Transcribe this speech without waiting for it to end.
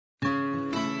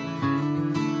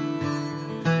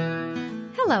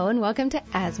Hello and welcome to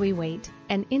As We Wait,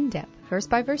 an in-depth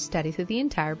verse-by-verse study through the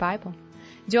entire Bible.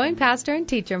 Join pastor and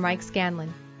teacher Mike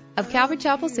Scanlon of Calvary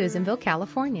Chapel, Susanville,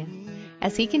 California,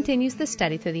 as he continues the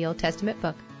study through the Old Testament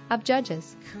book of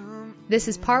Judges. This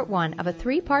is part 1 of a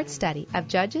 3-part study of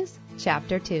Judges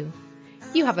chapter 2.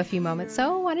 You have a few moments,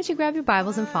 so why don't you grab your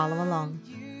Bibles and follow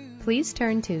along. Please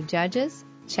turn to Judges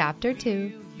chapter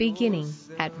 2, beginning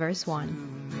at verse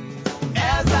 1.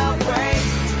 As I wait,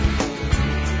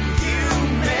 you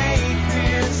make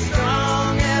me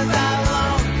strong as I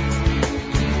long.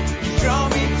 Draw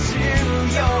me to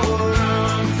your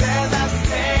arms as I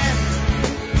stand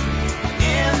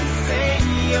and sing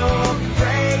your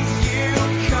praise. You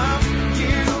come,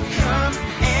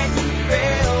 and you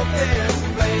fill this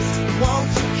place.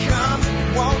 Won't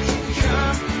you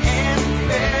come and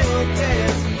fill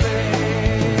this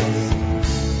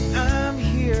place? I'm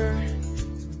here.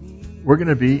 We're going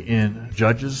to be in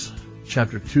Judges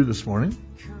chapter 2 this morning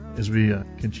as we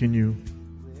continue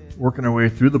working our way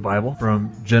through the Bible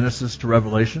from Genesis to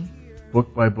Revelation,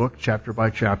 book by book, chapter by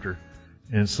chapter.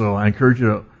 And so I encourage you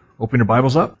to open your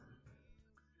Bibles up.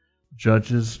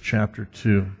 Judges chapter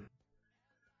 2.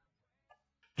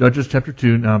 Judges chapter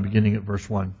 2, now beginning at verse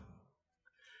 1.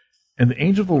 And the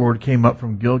angel of the Lord came up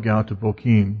from Gilgal to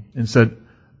Bochim and said,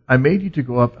 I made you to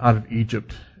go up out of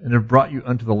Egypt, and have brought you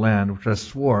unto the land which I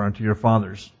swore unto your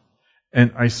fathers.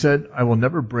 And I said, I will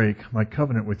never break my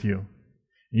covenant with you. And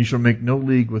you shall make no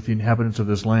league with the inhabitants of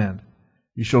this land.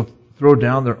 You shall throw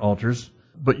down their altars,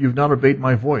 but you have not obeyed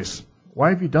my voice.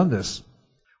 Why have you done this?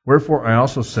 Wherefore I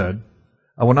also said,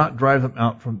 I will not drive them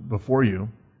out from before you,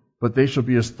 but they shall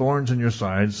be as thorns in your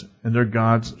sides, and their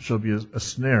gods shall be as a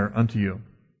snare unto you.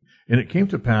 And it came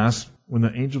to pass, when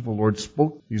the angel of the Lord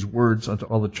spoke these words unto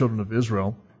all the children of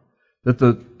Israel, that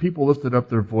the people lifted up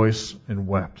their voice and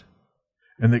wept.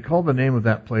 And they called the name of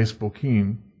that place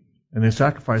Bochim, and they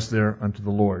sacrificed there unto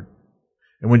the Lord.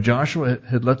 And when Joshua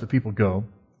had let the people go,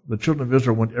 the children of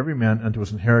Israel went every man unto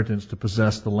his inheritance to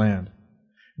possess the land.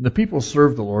 And the people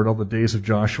served the Lord all the days of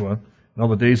Joshua, and all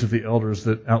the days of the elders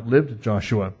that outlived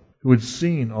Joshua, who had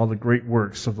seen all the great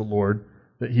works of the Lord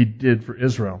that he did for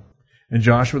Israel. And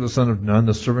Joshua the son of Nun,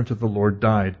 the servant of the Lord,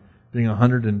 died, being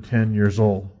 110 years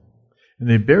old. And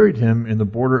they buried him in the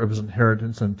border of his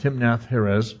inheritance in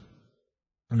Timnath-Heres,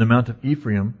 in the mount of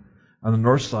Ephraim, on the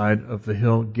north side of the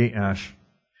hill Gaash.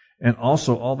 And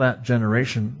also all that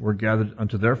generation were gathered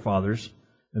unto their fathers,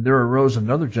 and there arose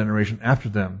another generation after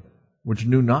them, which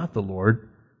knew not the Lord,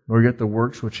 nor yet the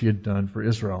works which he had done for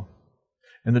Israel.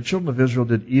 And the children of Israel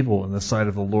did evil in the sight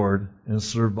of the Lord, and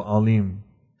served Baalim.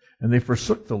 And they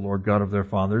forsook the Lord God of their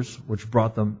fathers, which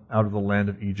brought them out of the land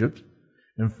of Egypt,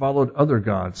 and followed other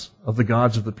gods, of the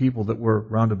gods of the people that were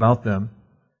round about them,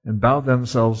 and bowed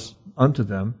themselves unto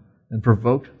them, and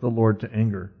provoked the Lord to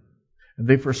anger. And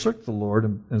they forsook the Lord,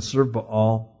 and served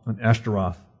Baal and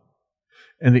Ashtaroth.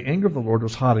 And the anger of the Lord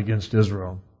was hot against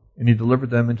Israel, and he delivered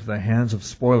them into the hands of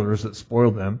spoilers that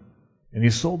spoiled them, and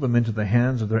he sold them into the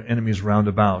hands of their enemies round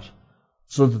about,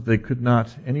 so that they could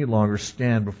not any longer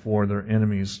stand before their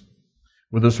enemies.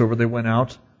 Whithersoever they went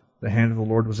out, the hand of the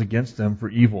Lord was against them for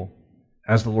evil,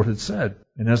 as the Lord had said,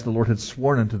 and as the Lord had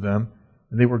sworn unto them,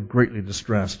 and they were greatly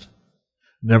distressed.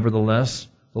 Nevertheless,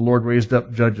 the Lord raised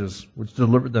up judges, which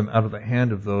delivered them out of the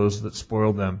hand of those that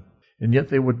spoiled them. And yet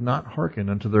they would not hearken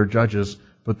unto their judges,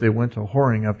 but they went a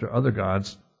whoring after other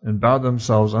gods, and bowed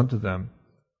themselves unto them.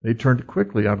 They turned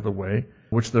quickly out of the way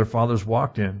which their fathers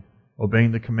walked in,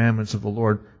 obeying the commandments of the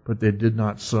Lord, but they did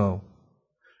not so.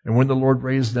 And when the Lord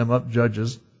raised them up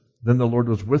judges, then the Lord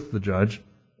was with the judge,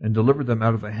 and delivered them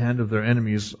out of the hand of their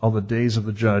enemies all the days of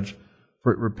the judge.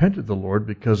 For it repented the Lord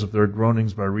because of their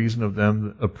groanings by reason of them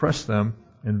that oppressed them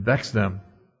and vexed them.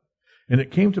 And it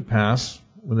came to pass,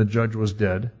 when the judge was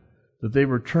dead, that they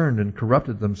returned and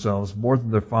corrupted themselves more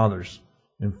than their fathers,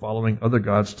 in following other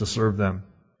gods to serve them,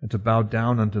 and to bow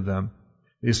down unto them.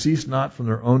 They ceased not from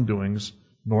their own doings,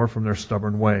 nor from their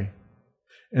stubborn way.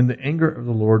 And the anger of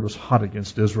the Lord was hot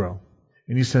against Israel.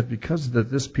 And he said, because that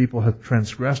this people hath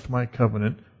transgressed my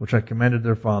covenant, which I commanded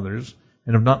their fathers,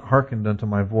 and have not hearkened unto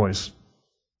my voice,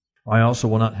 I also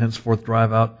will not henceforth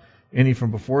drive out any from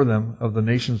before them of the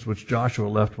nations which Joshua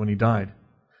left when he died,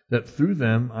 that through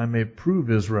them I may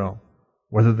prove Israel,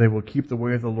 whether they will keep the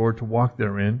way of the Lord to walk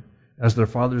therein, as their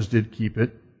fathers did keep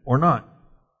it, or not.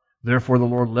 Therefore the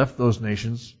Lord left those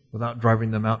nations without driving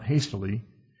them out hastily,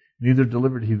 neither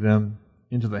delivered he them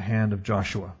into the hand of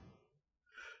Joshua.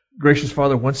 Gracious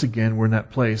Father, once again we're in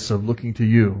that place of looking to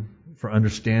you for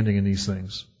understanding in these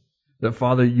things. That,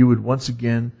 Father, you would once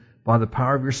again, by the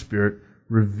power of your Spirit,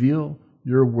 reveal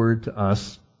your word to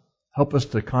us. Help us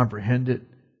to comprehend it,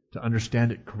 to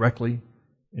understand it correctly,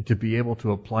 and to be able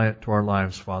to apply it to our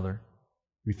lives, Father.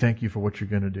 We thank you for what you're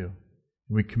going to do.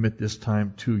 And we commit this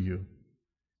time to you.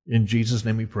 In Jesus'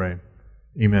 name we pray.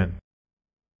 Amen.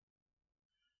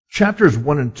 Chapters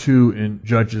 1 and 2 in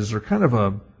Judges are kind of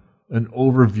an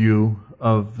overview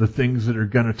of the things that are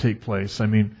going to take place. I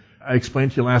mean, I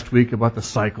explained to you last week about the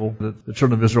cycle that the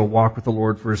children of Israel walk with the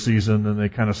Lord for a season, and they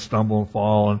kind of stumble and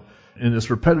fall. And in this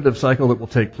repetitive cycle that will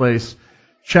take place,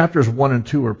 chapters 1 and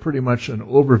 2 are pretty much an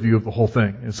overview of the whole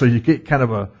thing. And so you get kind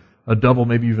of a double,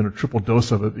 maybe even a triple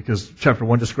dose of it, because chapter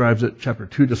 1 describes it, chapter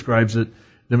 2 describes it,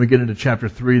 then we get into chapter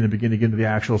 3 and then begin to get into the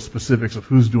actual specifics of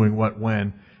who's doing what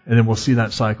when, and then we'll see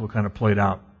that cycle kind of played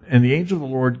out. And the angel of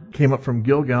the Lord came up from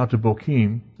Gilgal to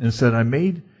Bochim and said, I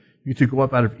made you to go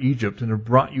up out of Egypt and have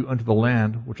brought you unto the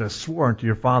land which I swore unto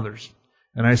your fathers.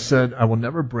 And I said, I will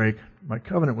never break my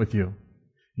covenant with you. And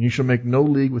you shall make no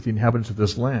league with the inhabitants of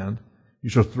this land. You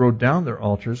shall throw down their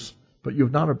altars, but you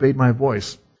have not obeyed my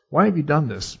voice. Why have you done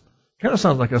this? Kind of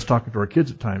sounds like us talking to our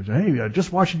kids at times. Hey, I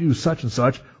just watched you do such and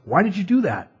such. Why did you do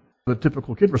that? The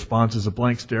typical kid response is a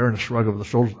blank stare and a shrug of the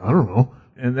shoulders. I don't know.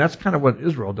 And that's kind of what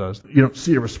Israel does. You don't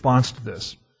see a response to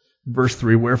this. Verse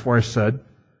 3, wherefore I said,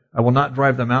 I will not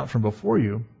drive them out from before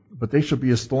you, but they shall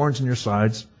be as thorns in your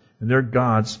sides, and their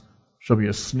gods shall be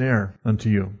a snare unto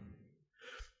you.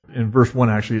 In verse 1,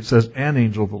 actually, it says, an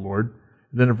angel of the Lord.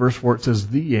 And then in verse 4, it says,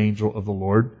 the angel of the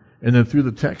Lord. And then through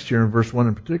the text here in verse 1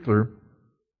 in particular,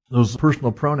 those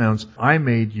personal pronouns, I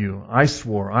made you, I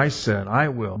swore, I said, I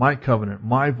will, my covenant,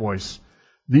 my voice.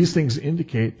 These things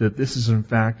indicate that this is in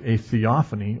fact a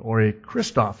theophany or a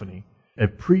Christophany, a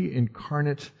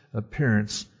pre-incarnate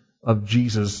appearance of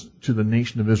Jesus to the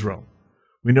nation of Israel.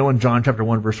 We know in John chapter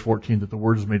 1 verse 14 that the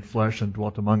Word is made flesh and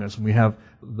dwelt among us, and we have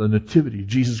the nativity,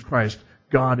 Jesus Christ,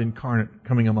 God incarnate,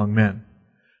 coming among men.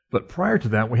 But prior to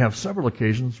that, we have several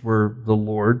occasions where the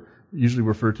Lord, usually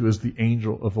referred to as the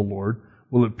angel of the Lord,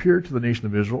 will appear to the nation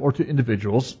of Israel or to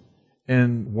individuals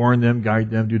and warn them, guide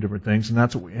them, do different things. And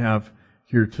that's what we have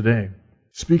here today.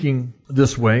 Speaking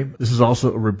this way, this is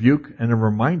also a rebuke and a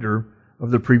reminder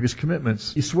of the previous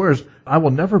commitments. He swears, I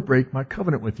will never break my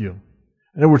covenant with you.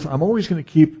 In other words, I'm always going to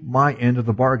keep my end of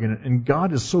the bargain. And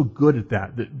God is so good at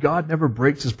that God never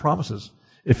breaks His promises.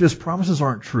 If His promises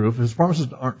aren't true, if His promises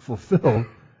aren't fulfilled,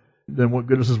 then what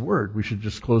good is His word? We should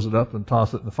just close it up and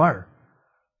toss it in the fire.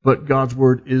 But God's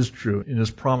word is true, and His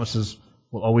promises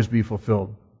will always be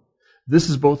fulfilled. This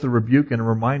is both a rebuke and a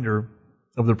reminder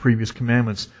of the previous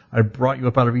commandments. I brought you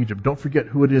up out of Egypt. Don't forget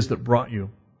who it is that brought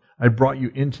you. I brought you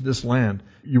into this land.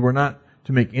 You were not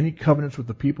to make any covenants with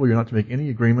the people. You're not to make any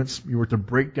agreements. You were to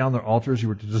break down their altars. You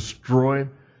were to destroy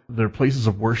their places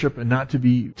of worship and not to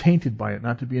be tainted by it,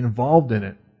 not to be involved in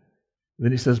it. And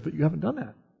then He says, but you haven't done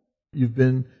that. You've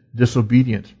been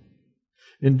disobedient.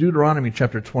 In Deuteronomy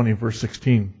chapter 20, verse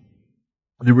 16,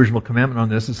 the original commandment on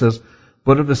this, it says,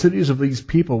 but of the cities of these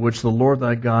people which the Lord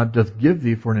thy God doth give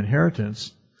thee for an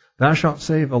inheritance, thou shalt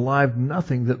save alive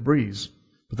nothing that breathes,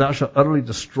 but thou shalt utterly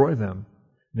destroy them,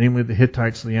 namely the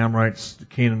Hittites, the Amorites, the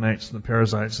Canaanites, and the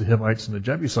Perizzites, the Hivites, and the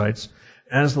Jebusites,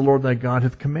 as the Lord thy God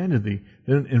hath commanded thee.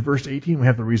 Then in verse 18 we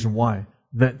have the reason why.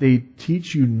 That they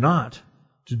teach you not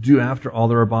to do after all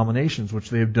their abominations which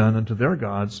they have done unto their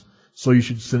gods, so you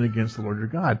should sin against the Lord your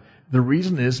God. The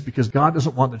reason is because God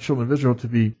doesn't want the children of Israel to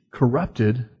be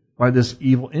corrupted by this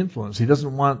evil influence. He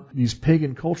doesn't want these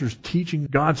pagan cultures teaching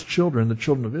God's children, the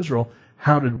children of Israel,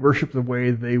 how to worship the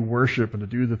way they worship and to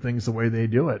do the things the way they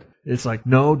do it. It's like,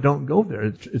 no, don't go there.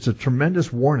 It's a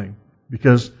tremendous warning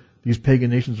because these pagan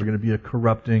nations are going to be a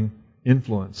corrupting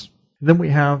influence. And then we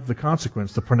have the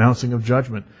consequence, the pronouncing of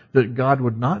judgment, that God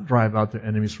would not drive out their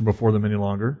enemies from before them any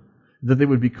longer, that they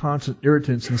would be constant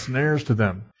irritants and snares to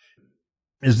them.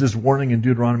 As this warning in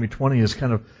Deuteronomy 20 is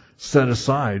kind of set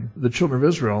aside, the children of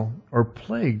Israel are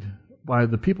plagued by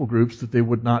the people groups that they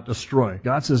would not destroy.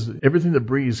 God says, everything that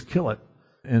breathes, kill it.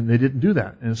 And they didn't do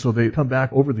that. And so they come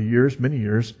back over the years, many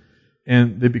years,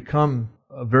 and they become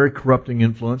a very corrupting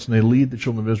influence, and they lead the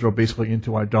children of Israel basically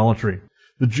into idolatry.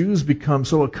 The Jews become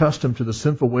so accustomed to the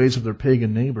sinful ways of their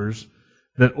pagan neighbors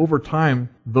that over time,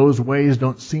 those ways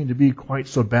don't seem to be quite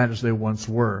so bad as they once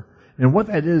were. And what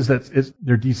that is,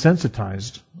 they're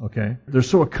desensitized, okay? They're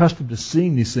so accustomed to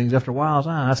seeing these things, after a while,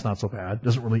 that's not so bad. It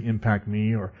doesn't really impact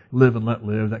me, or live and let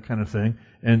live, that kind of thing.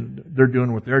 And they're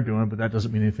doing what they're doing, but that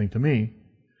doesn't mean anything to me.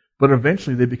 But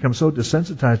eventually, they become so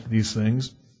desensitized to these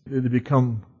things, they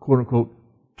become, quote-unquote,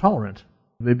 tolerant.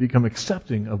 They become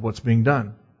accepting of what's being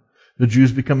done. The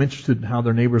Jews become interested in how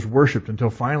their neighbors worshipped until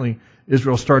finally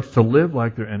Israel starts to live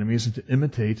like their enemies and to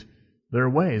imitate their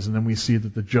ways. And then we see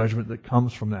that the judgment that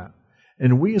comes from that.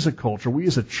 And we as a culture, we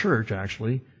as a church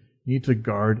actually, need to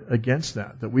guard against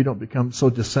that we don't become so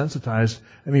desensitized.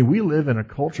 I mean, we live in a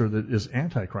culture that is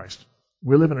anti-Christ.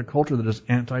 We live in a culture that is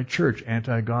anti-church,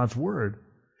 anti-God's Word.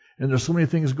 And there's so many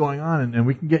things going on, and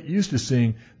we can get used to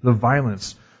seeing the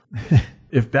violence.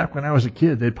 If back when I was a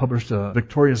kid, they'd published a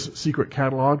Victoria's Secret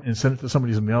catalog and sent it to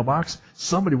somebody's mailbox,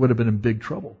 somebody would have been in big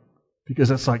trouble. Because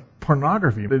that's like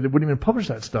pornography. They wouldn't even publish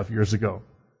that stuff years ago.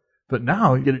 But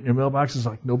now, you get it in your mailbox, it's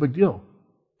like no big deal.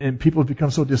 And people have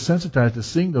become so desensitized to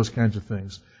seeing those kinds of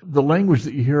things. The language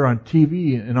that you hear on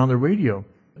TV and on the radio,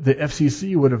 the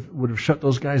FCC would have shut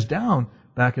those guys down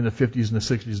back in the 50s and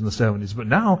the 60s and the 70s. But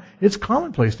now, it's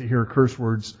commonplace to hear curse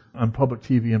words on public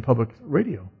TV and public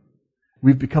radio.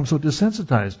 We've become so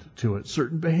desensitized to it.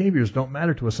 Certain behaviors don't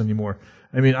matter to us anymore.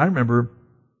 I mean, I remember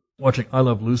watching I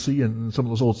Love Lucy and some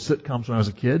of those old sitcoms when I was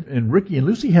a kid, and Ricky and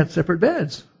Lucy had separate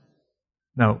beds.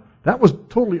 Now, that was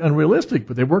totally unrealistic,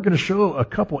 but they weren't going to show a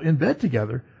couple in bed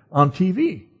together on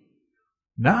TV.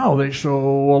 Now they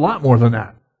show a lot more than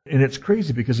that. And it's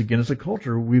crazy because, again, as a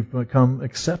culture, we've become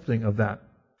accepting of that.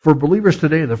 For believers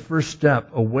today, the first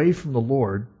step away from the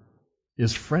Lord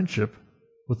is friendship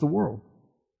with the world.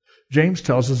 James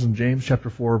tells us in James chapter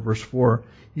 4, verse 4,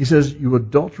 he says, "You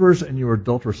adulterers and you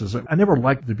adulteresses." I never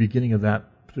liked the beginning of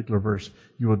that particular verse.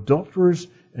 "You adulterers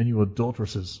and you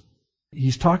adulteresses."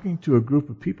 He's talking to a group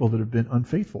of people that have been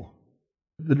unfaithful.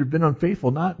 That have been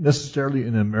unfaithful not necessarily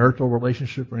in a marital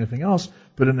relationship or anything else,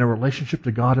 but in their relationship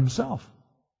to God Himself.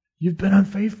 You've been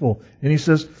unfaithful. And he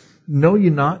says, "Know ye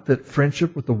not that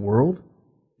friendship with the world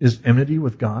is enmity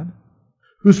with God?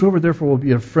 Whosoever therefore will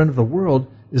be a friend of the world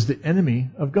is the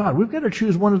enemy of God." We've got to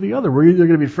choose one or the other. We're either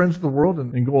going to be friends with the world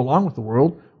and go along with the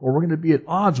world, or we're going to be at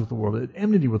odds with the world, at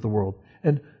enmity with the world.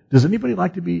 And does anybody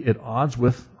like to be at odds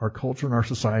with our culture and our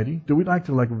society? Do we like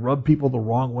to rub people the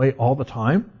wrong way all the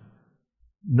time?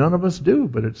 None of us do,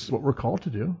 but it's what we're called to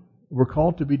do. We're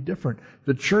called to be different.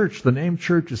 The church, the name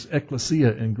church is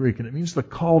ekklesia in Greek, and it means the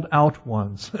called out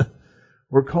ones.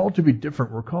 We're called to be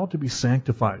different. We're called to be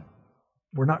sanctified.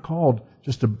 We're not called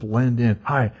just to blend in.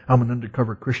 "Hi, I'm an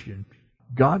undercover Christian."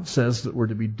 God says that we're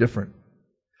to be different.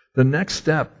 The next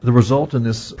step, the result in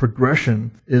this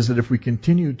progression, is that if we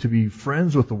continue to be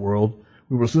friends with the world,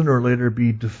 we will sooner or later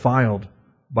be defiled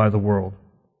by the world.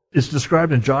 It's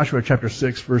described in Joshua chapter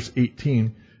 6, verse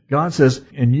 18. God says,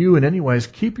 "And you in any wise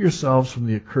keep yourselves from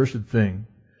the accursed thing,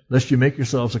 lest you make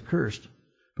yourselves accursed.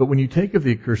 But when you take of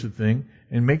the accursed thing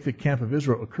and make the camp of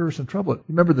Israel a curse and trouble it."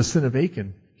 Remember the sin of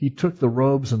Achan. He took the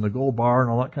robes and the gold bar and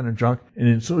all that kind of junk, and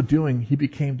in so doing, he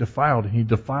became defiled, and he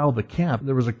defiled the camp.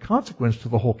 There was a consequence to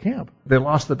the whole camp. They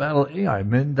lost the battle of Ai.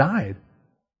 Men died.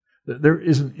 There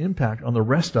is an impact on the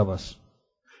rest of us.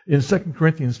 In 2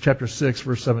 Corinthians chapter 6,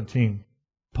 verse 17,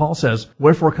 Paul says,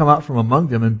 "Wherefore come out from among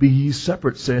them, and be ye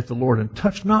separate, saith the Lord, and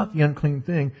touch not the unclean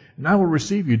thing, and I will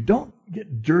receive you." Don't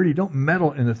get dirty. Don't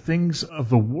meddle in the things of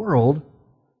the world.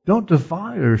 Don't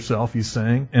defile yourself, he's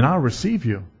saying, and I'll receive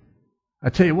you. I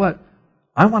tell you what,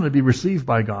 I want to be received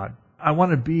by God. I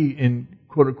want to be in,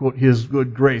 quote unquote, His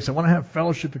good grace. I want to have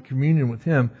fellowship and communion with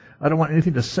Him. I don't want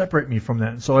anything to separate me from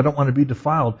that, and so I don't want to be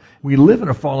defiled. We live in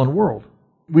a fallen world.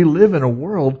 We live in a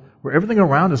world where everything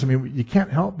around us, I mean, you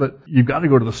can't help but you've got to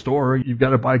go to the store, you've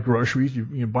got to buy groceries,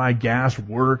 you buy gas,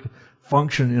 work,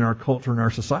 function in our culture and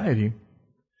our society.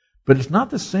 But it's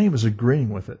not the same as agreeing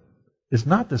with it. It's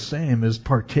not the same as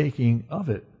partaking of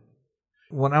it.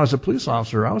 When I was a police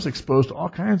officer, I was exposed to all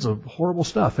kinds of horrible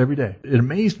stuff every day. It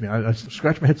amazed me. I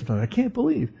scratched my head sometimes. I can't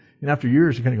believe. And after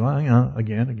years, you kind of go,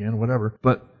 again, whatever.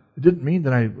 But it didn't mean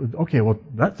that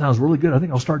that sounds really good. I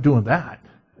think I'll start doing that.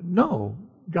 No.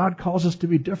 God calls us to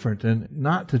be different and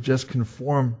not to just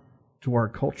conform to our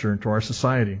culture and to our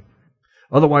society.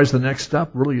 Otherwise, the next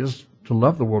step really is to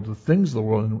love the world, the things of the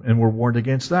world, and we're warned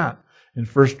against that. In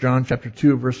 1 John chapter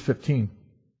 2, verse 15,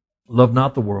 "Love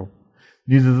not the world,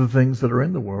 neither the things that are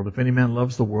in the world. If any man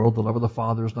loves the world, the love of the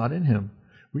Father is not in him."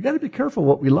 We've got to be careful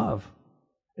what we love.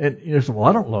 And you say, "Well,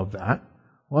 I don't love that."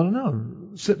 Well, I don't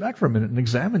know. Sit back for a minute and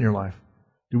examine your life.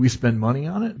 Do we spend money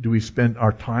on it? Do we spend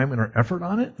our time and our effort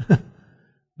on it?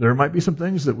 There might be some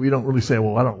things that we don't really say,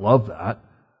 "Well, I don't love that."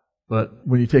 But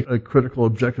when you take a critical,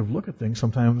 objective look at things,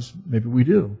 sometimes maybe we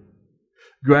do.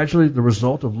 Gradually, the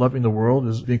result of loving the world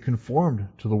is being conformed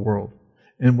to the world.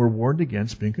 And we're warned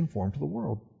against being conformed to the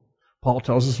world. Paul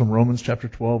tells us in Romans chapter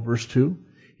 12, verse 2,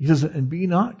 he says, "And be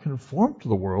not conformed to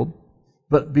the world,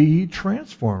 but be ye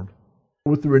transformed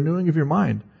with the renewing of your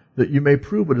mind, that you may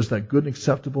prove what is that good and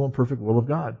acceptable and perfect will of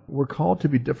God." We're called to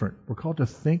be different. We're called to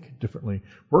think differently.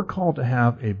 We're called to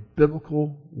have a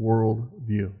biblical world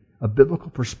view, a biblical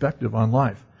perspective on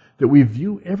life, that we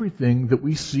view everything that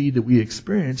we see, that we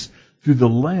experience, through the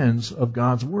lens of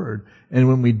God's Word. And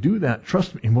when we do that,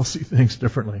 trust me, we'll see things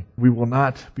differently. We will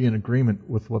not be in agreement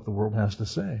with what the world has to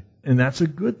say. And that's a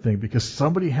good thing, because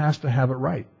somebody has to have it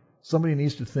right. Somebody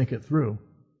needs to think it through.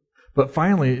 But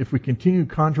finally, if we continue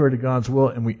contrary to God's will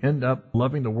and we end up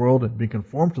loving the world and being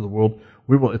conformed to the world,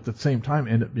 we will at the same time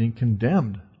end up being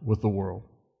condemned with the world.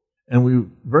 And we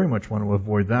very much want to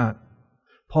avoid that.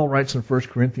 Paul writes in 1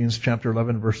 Corinthians chapter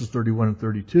 11, verses 31 and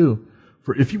 32,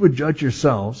 "For if you would judge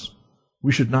yourselves,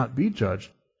 we should not be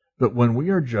judged. But when we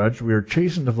are judged, we are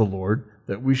chastened of the Lord,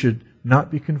 that we should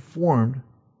not be conformed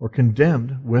or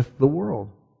condemned with the world."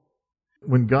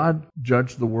 When God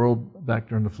judged the world back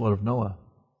during the flood of Noah,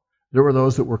 there were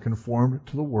those that were conformed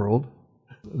to the world.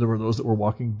 There were those that were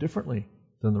walking differently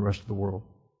than the rest of the world.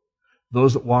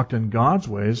 Those that walked in God's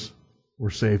ways were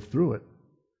saved through it.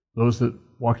 Those that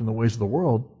walked in the ways of the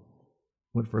world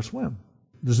went for a swim.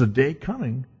 There's a day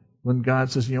coming when God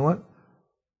says, you know what?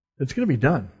 It's going to be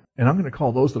done. And I'm going to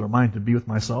call those that are mine to be with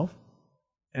myself.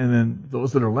 And then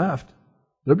those that are left,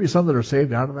 there'll be some that are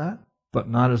saved out of that, but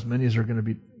not as many as are going to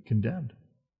be condemned.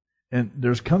 And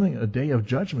there's coming a day of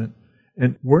judgment.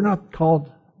 And we're not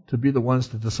called to be the ones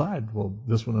to decide, well,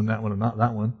 this one and that one and not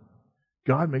that one.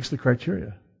 God makes the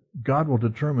criteria. God will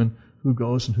determine who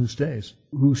goes and who stays,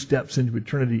 who steps into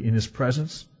eternity in His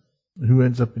presence, and who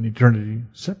ends up in eternity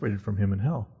separated from Him in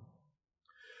hell.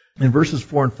 In verses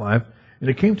 4 and 5, "And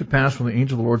it came to pass when the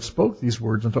angel of the Lord spoke these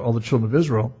words unto all the children of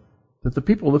Israel, that the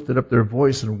people lifted up their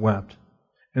voice and wept.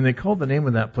 And they called the name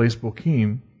of that place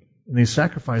Bochim, and they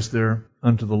sacrificed there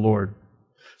unto the Lord."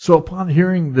 So upon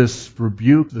hearing this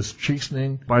rebuke, this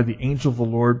chastening by the angel of the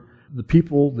Lord, the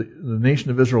people, the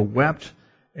nation of Israel wept,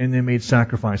 and they made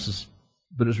sacrifices.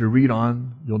 But as we read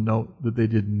on, you'll note that they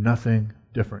did nothing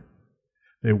different.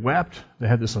 They wept, they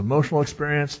had this emotional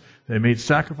experience, they made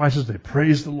sacrifices, they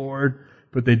praised the Lord,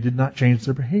 but they did not change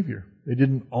their behavior. They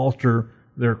didn't alter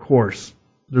their course.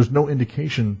 There's no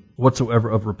indication whatsoever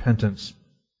of repentance.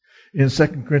 In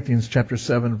 2 Corinthians chapter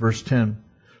 7, verse 10,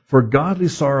 "For godly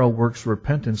sorrow works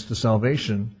repentance to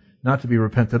salvation, not to be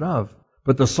repented of.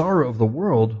 But the sorrow of the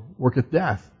world worketh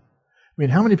death." I mean,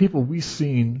 how many people we've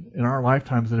seen in our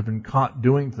lifetimes that have been caught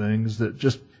doing things that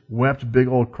just wept big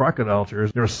old crocodile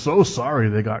tears? They're so sorry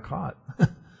they got caught.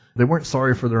 They weren't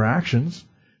sorry for their actions.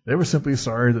 They were simply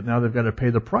sorry that now they've got to pay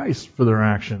the price for their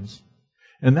actions.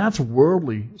 And that's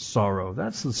worldly sorrow.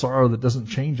 That's the sorrow that doesn't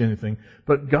change anything.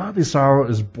 But godly sorrow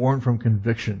is born from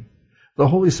conviction. The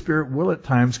Holy Spirit will at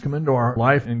times come into our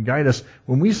life and guide us.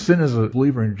 When we sin as a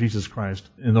believer in Jesus Christ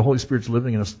and the Holy Spirit's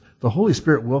living in us, the Holy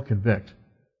Spirit will convict.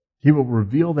 He will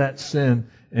reveal that sin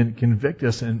and convict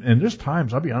us. And there's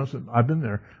times, I'll be honest with you, I've been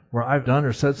there, where I've done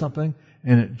or said something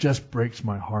and it just breaks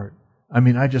my heart. I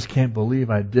mean, I just can't believe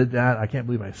I did that. I can't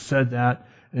believe I said that.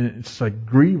 And it's like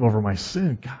grieve over my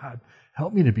sin. God,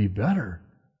 help me to be better.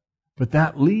 But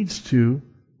that leads to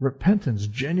repentance,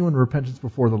 genuine repentance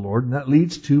before the Lord, and that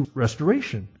leads to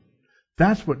restoration.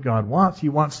 That's what God wants. He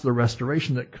wants the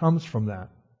restoration that comes from that.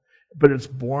 But it's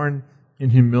born in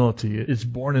humility. It's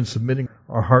born in submitting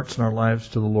our hearts and our lives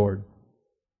to the Lord.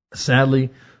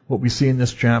 Sadly, what we see in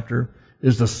this chapter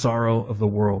is the sorrow of the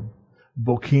world.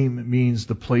 Bochim means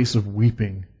the place of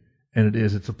weeping, and it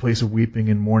is. It's a place of weeping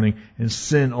and mourning, and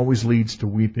sin always leads to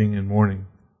weeping and mourning.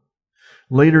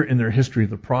 Later in their history,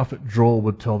 the prophet Joel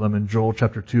would tell them in Joel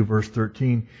chapter 2, verse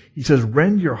 13, he says,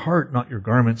 "Rend your heart, not your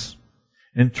garments,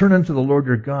 and turn unto the Lord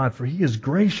your God, for He is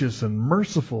gracious and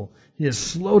merciful. He is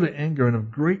slow to anger and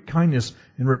of great kindness,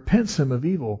 and repents him of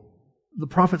evil." The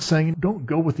prophet's saying, don't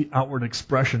go with the outward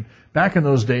expression. Back in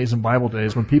those days, in Bible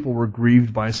days, when people were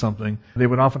grieved by something, they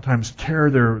would oftentimes tear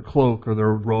their cloak or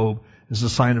their robe as a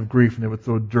sign of grief, and they would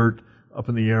throw dirt up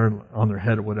in the air on their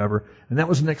head or whatever. And that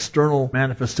was an external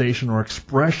manifestation or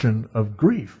expression of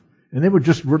grief. And they would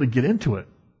just really get into it.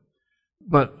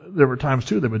 But there were times,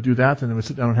 too, they would do that, and they would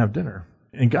sit down and have dinner.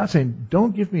 And God's saying,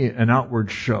 don't give me an outward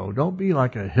show. Don't be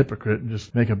like a hypocrite and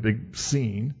just make a big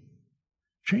scene.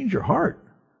 Change your heart.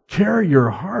 Tear your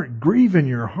heart. Grieve in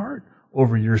your heart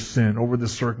over your sin, over the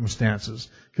circumstances.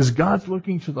 Because God's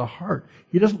looking to the heart.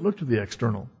 He doesn't look to the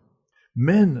external.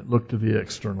 Men look to the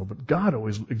external, but God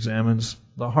always examines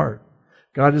the heart.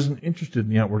 God isn't interested in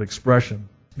the outward expression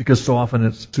because so often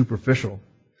it's superficial.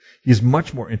 He's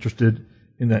much more interested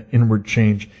in that inward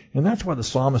change. And that's why the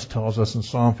psalmist tells us in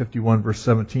Psalm 51, verse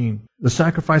 17, "The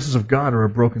sacrifices of God are a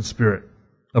broken spirit,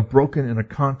 a broken and a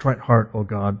contrite heart, O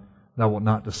God, thou wilt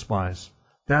not despise."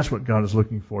 That's what God is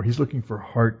looking for. He's looking for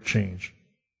heart change.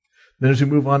 Then as we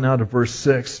move on now to verse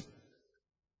 6,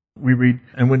 we read,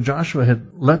 "And when Joshua had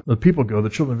let the people go, the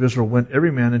children of Israel went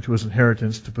every man into his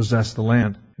inheritance to possess the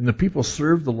land. And the people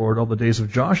served the Lord all the days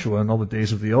of Joshua and all the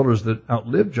days of the elders that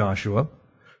outlived Joshua,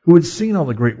 who had seen all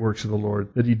the great works of the Lord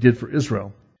that he did for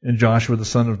Israel. And Joshua the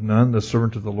son of Nun, the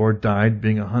servant of the Lord, died,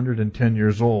 being 110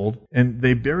 years old. And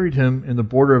they buried him in the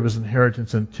border of his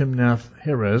inheritance in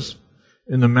Timnath-Heres,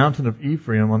 in the mountain of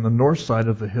Ephraim, on the north side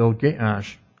of the hill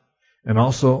Gaash. And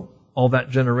also all that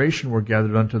generation were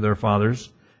gathered unto their fathers.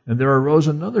 And there arose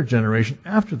another generation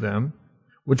after them,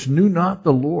 which knew not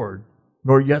the Lord,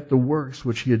 nor yet the works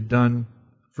which he had done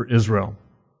for Israel."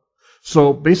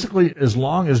 So basically, as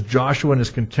long as Joshua and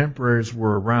his contemporaries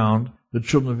were around, the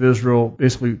children of Israel,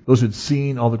 basically those who had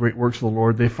seen all the great works of the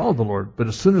Lord, they followed the Lord. But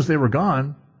as soon as they were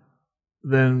gone,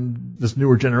 then this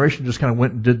newer generation just kind of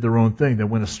went and did their own thing. They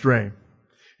went astray.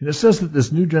 And it says that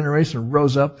this new generation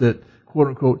rose up that, quote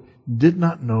unquote, did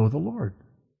not know the Lord.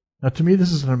 Now, to me,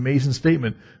 this is an amazing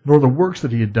statement, nor the works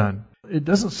that he had done. It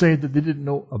doesn't say that they didn't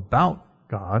know about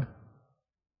God.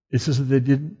 It says that they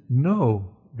didn't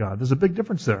know God. There's a big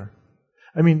difference there.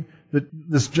 I mean,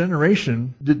 this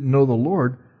generation didn't know the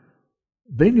Lord.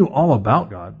 They knew all about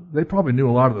God. They probably knew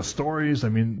a lot of the stories. I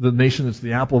mean, the nation that's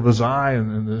the apple of his eye,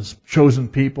 and this chosen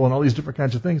people, and all these different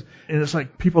kinds of things. And it's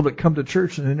like people that come to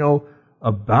church and they know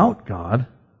about God,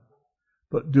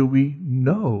 but do we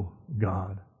know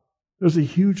God? There's a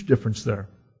huge difference there.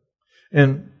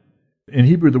 And in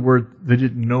Hebrew, the word they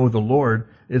didn't know the Lord,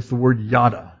 it's the word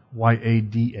yada,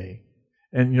 Y-A-D-A.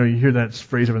 And, you hear that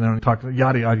phrase every now and then, talk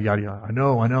yada, yada, yada, yada. I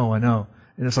know.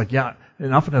 And it's like, yeah,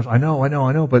 and oftentimes, I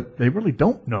know, but they really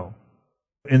don't know.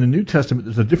 In the New Testament,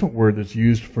 there's a different word that's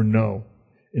used for know,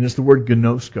 and it's the word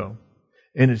gnosko.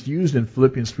 And it's used in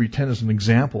Philippians 3:10 as an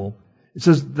example. It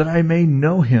says, "That I may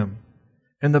know him,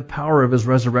 and the power of his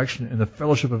resurrection, and the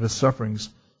fellowship of his sufferings,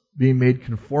 being made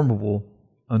conformable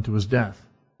unto his death."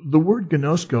 The word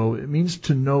gnosko, it means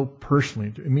to know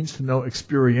personally. It means to know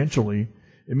experientially.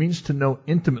 It means to know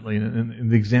intimately. And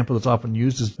the example that's often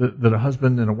used is that a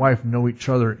husband and a wife know each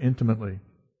other intimately.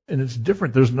 And it's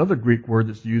different. There's another Greek word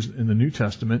that's used in the New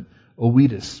Testament,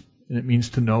 oides. And it means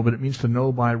to know, but it means to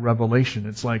know by revelation.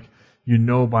 It's like you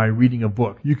know by reading a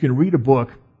book. You can read a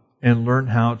book and learn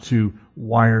how to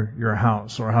wire your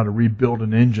house or how to rebuild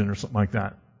an engine or something like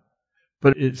that.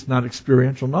 But it's not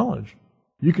experiential knowledge.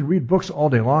 You can read books all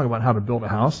day long about how to build a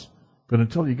house, but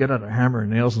until you get out a hammer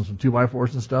and nails and some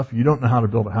 2x4s and stuff, you don't know how to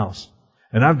build a house.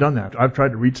 And I've done that. I've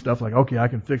tried to read stuff like, okay, I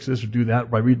can fix this or do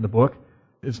that by reading the book.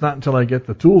 It's not until I get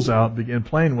the tools out and begin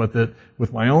playing with it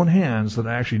with my own hands that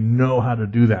I actually know how to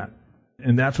do that.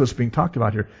 And that's what's being talked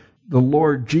about here. The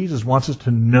Lord Jesus wants us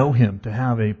to know Him, to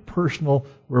have a personal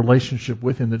relationship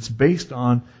with Him that's based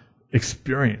on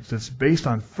experience, that's based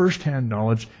on first-hand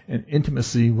knowledge and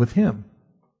intimacy with Him.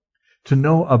 To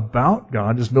know about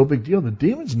God is no big deal. The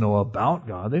demons know about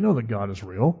God. They know that God is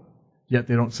real, yet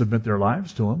they don't submit their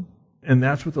lives to Him. And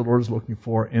that's what the Lord is looking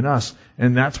for in us.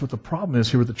 And that's what the problem is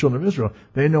here with the children of Israel.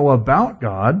 They know about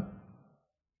God,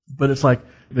 but it's like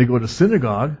they go to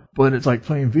synagogue, but it's like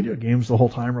playing video games the whole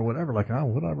time or whatever. Like, oh,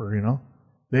 whatever, you know.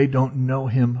 They don't know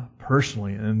Him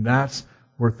personally, and that's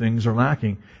where things are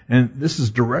lacking. And this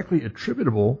is directly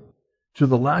attributable to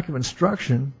the lack of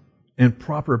instruction and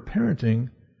proper parenting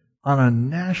on a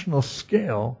national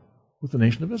scale with the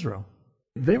nation of Israel.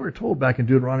 They were told back in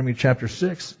Deuteronomy chapter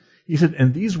 6, He said,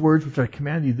 "And these words which I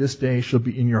command you this day shall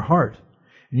be in your heart,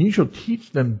 and you shall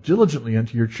teach them diligently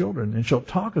unto your children, and shall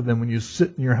talk of them when you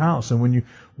sit in your house, and when you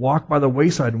walk by the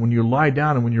wayside, and when you lie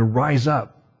down, and when you rise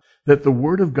up." That the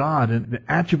Word of God and the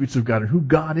attributes of God and who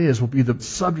God is will be the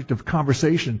subject of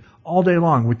conversation all day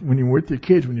long. When you're with your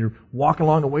kids, when you're walking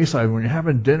along the wayside, when you're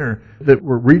having dinner, that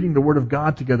we're reading the Word of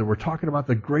God together. We're talking about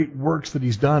the great works that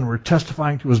He's done. We're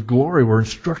testifying to His glory. We're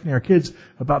instructing our kids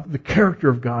about the character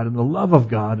of God and the love of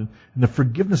God and the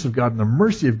forgiveness of God and the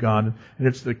mercy of God. And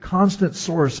it's the constant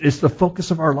source. It's the focus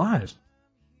of our lives.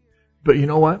 But you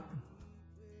know what?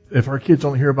 If our kids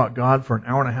only hear about God for an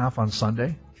hour and a half on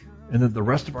Sunday, and that the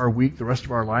rest of our week, the rest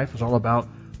of our life is all about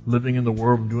living in the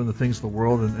world and doing the things of the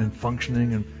world and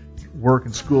functioning and work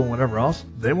and school and whatever else,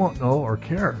 they won't know or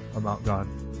care about God.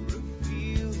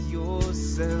 Reveal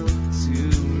yourself to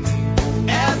me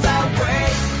as I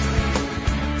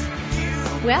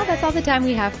wait. Well, that's all the time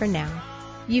we have for now.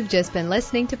 You've just been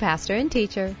listening to Pastor and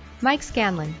Teacher Mike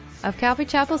Scanlon of Calvary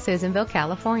Chapel, Susanville,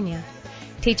 California,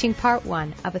 teaching part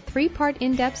 1 of a 3-part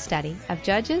in-depth study of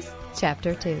Judges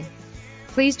chapter 2.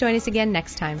 Please join us again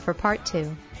next time for part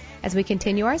 2 as we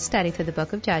continue our study through the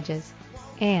book of Judges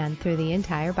and through the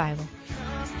entire Bible.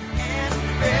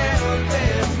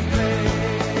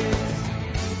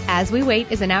 As We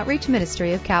Wait is an outreach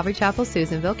ministry of Calvary Chapel,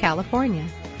 Susanville, California.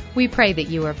 We pray that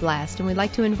you are blessed, and we'd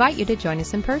like to invite you to join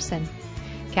us in person.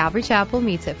 Calvary Chapel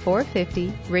meets at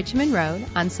 450 Richmond Road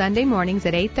on Sunday mornings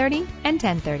at 8:30 and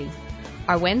 10:30.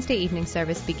 Our Wednesday evening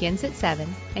service begins at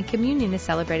 7, and communion is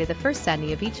celebrated the first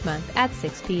Sunday of each month at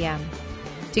 6 p.m.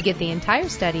 To get the entire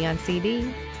study on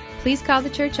CD, please call the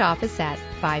church office at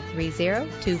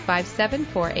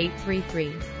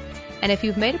 530-257-4833. And if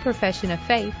you've made a profession of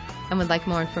faith and would like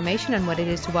more information on what it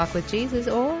is to walk with Jesus,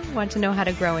 or want to know how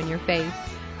to grow in your faith,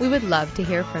 we would love to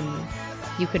hear from you.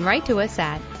 You can write to us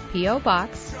at P.O.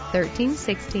 Box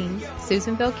 1316,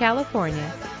 Susanville,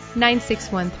 California,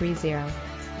 96130.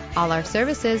 All our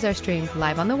services are streamed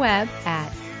live on the web at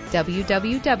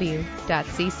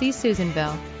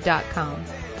www.ccsusanville.com.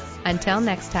 Until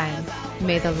next time,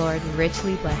 may the Lord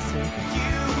richly bless you.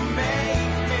 You made